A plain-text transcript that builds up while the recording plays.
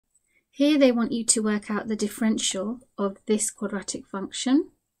Here they want you to work out the differential of this quadratic function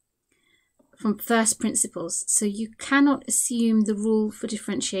from first principles. So you cannot assume the rule for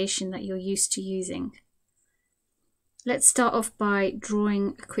differentiation that you're used to using. Let's start off by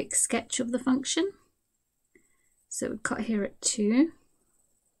drawing a quick sketch of the function. So we cut here at 2.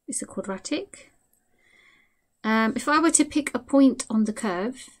 It's a quadratic. If I were to pick a point on the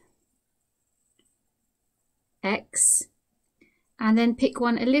curve, x, and then pick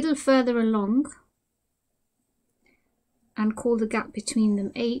one a little further along and call the gap between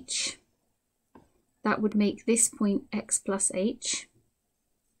them h, that would make this point x plus h.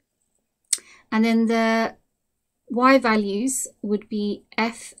 And then the y values would be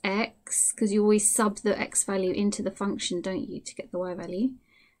fx, because you always sub the x value into the function, don't you, to get the y value,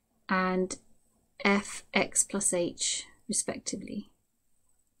 and fx plus h respectively.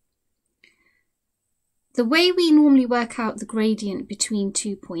 The way we normally work out the gradient between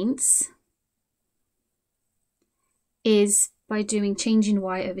 2 points is by doing change in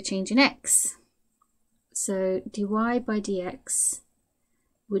y over change in x. So dy by dx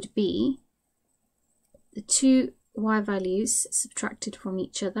would be the two y values subtracted from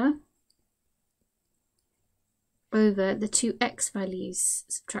each other over the two x values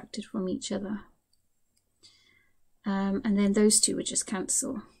subtracted from each other. And then those two would just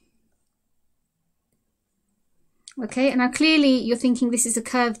cancel. Okay, and now clearly you're thinking this is a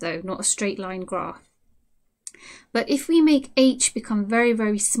curve though, not a straight line graph. But if we make h become very,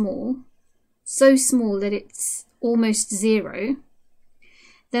 very small, so small that it's almost 0,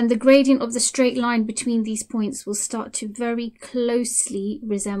 then the gradient of the straight line between these points will start to very closely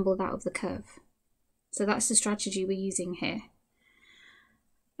resemble that of the curve. So that's the strategy we're using here.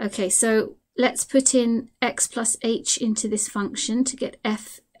 Okay, so let's put in x plus h into this function to get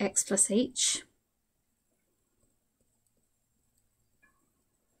fx plus h.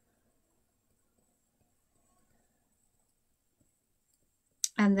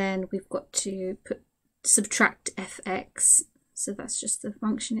 And then we've got to subtract fx, so that's just the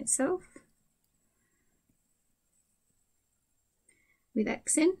function itself with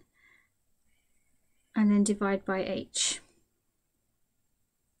x in, and then divide by h.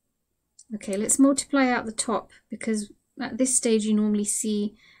 Okay, let's multiply out the top, because at this stage you normally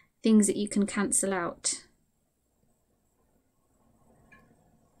see things that you can cancel out.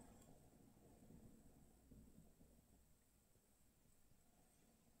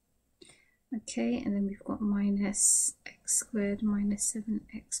 Okay, and then we've got minus x squared minus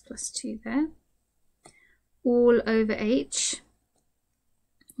 7x plus 2 there, all over h.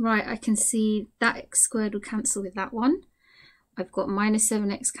 Right, I can see that x squared will cancel with that one. I've got minus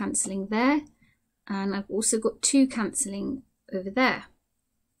 7x cancelling there, and I've also got 2 cancelling over there.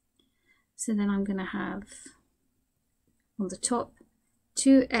 So then I'm going to have on the top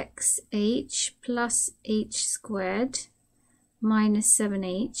 2xh plus h squared minus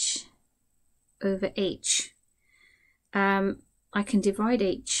 7h over h. I can divide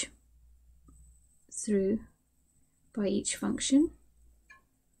h through by each function.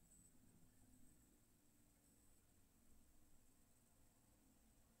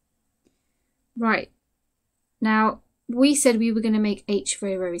 Right, now we said we were going to make h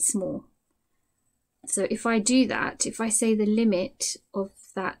very, very small. So if I do that, if I say the limit of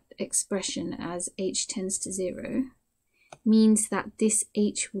that expression as h tends to 0, means that this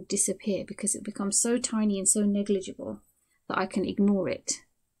h will disappear because it becomes so tiny and so negligible that I can ignore it.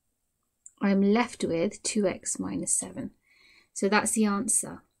 I'm left with 2x minus 7. So that's the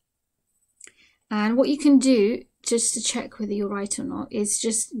answer. And what you can do, just to check whether you're right or not, is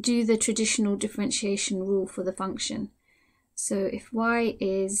just do the traditional differentiation rule for the function. So if y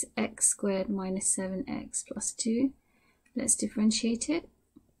is x squared minus 7x plus 2, let's differentiate it.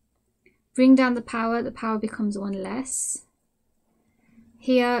 Bring down the power becomes 1 less.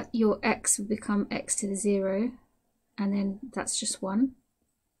 Here your x will become x to the 0, and then that's just 1.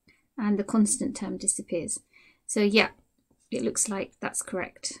 And the constant term disappears. So yeah, it looks like that's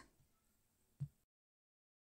correct.